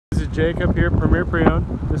Jake up here, Premier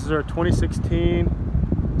Pre-Owned. This is our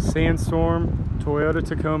 2016 Sandstorm Toyota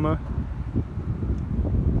Tacoma.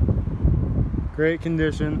 Great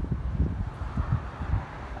condition.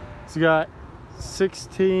 It's got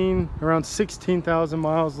around 16,000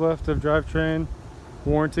 miles left of drivetrain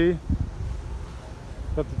warranty.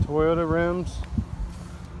 Got the Toyota rims.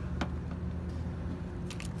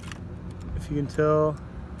 If you can tell,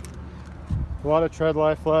 a lot of tread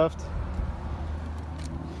life left.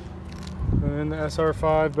 And then the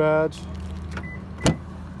SR5 badge.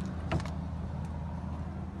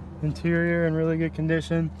 Interior in really good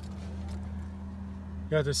condition.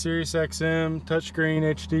 Got the Sirius XM touchscreen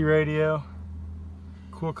HD radio.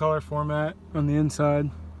 Cool color format on the inside.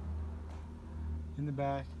 In the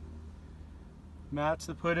back. Mats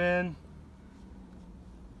to put in.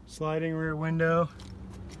 Sliding rear window.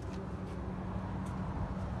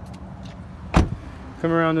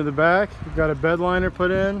 Come around to the back. We've got a bed liner put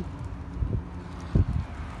in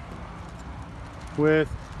with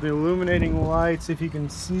the illuminating lights, if you can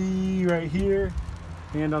see right here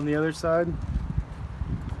and on the other side.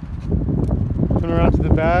 Coming around to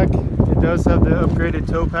the back, it does have the upgraded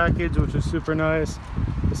tow package, which is super nice.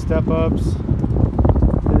 The step ups.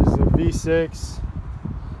 There's a V6.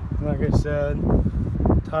 Like I said,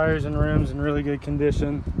 tires and rims in really good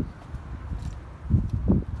condition.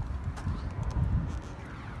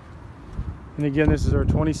 And again, this is our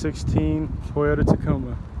 2016 Toyota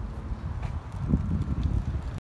Tacoma.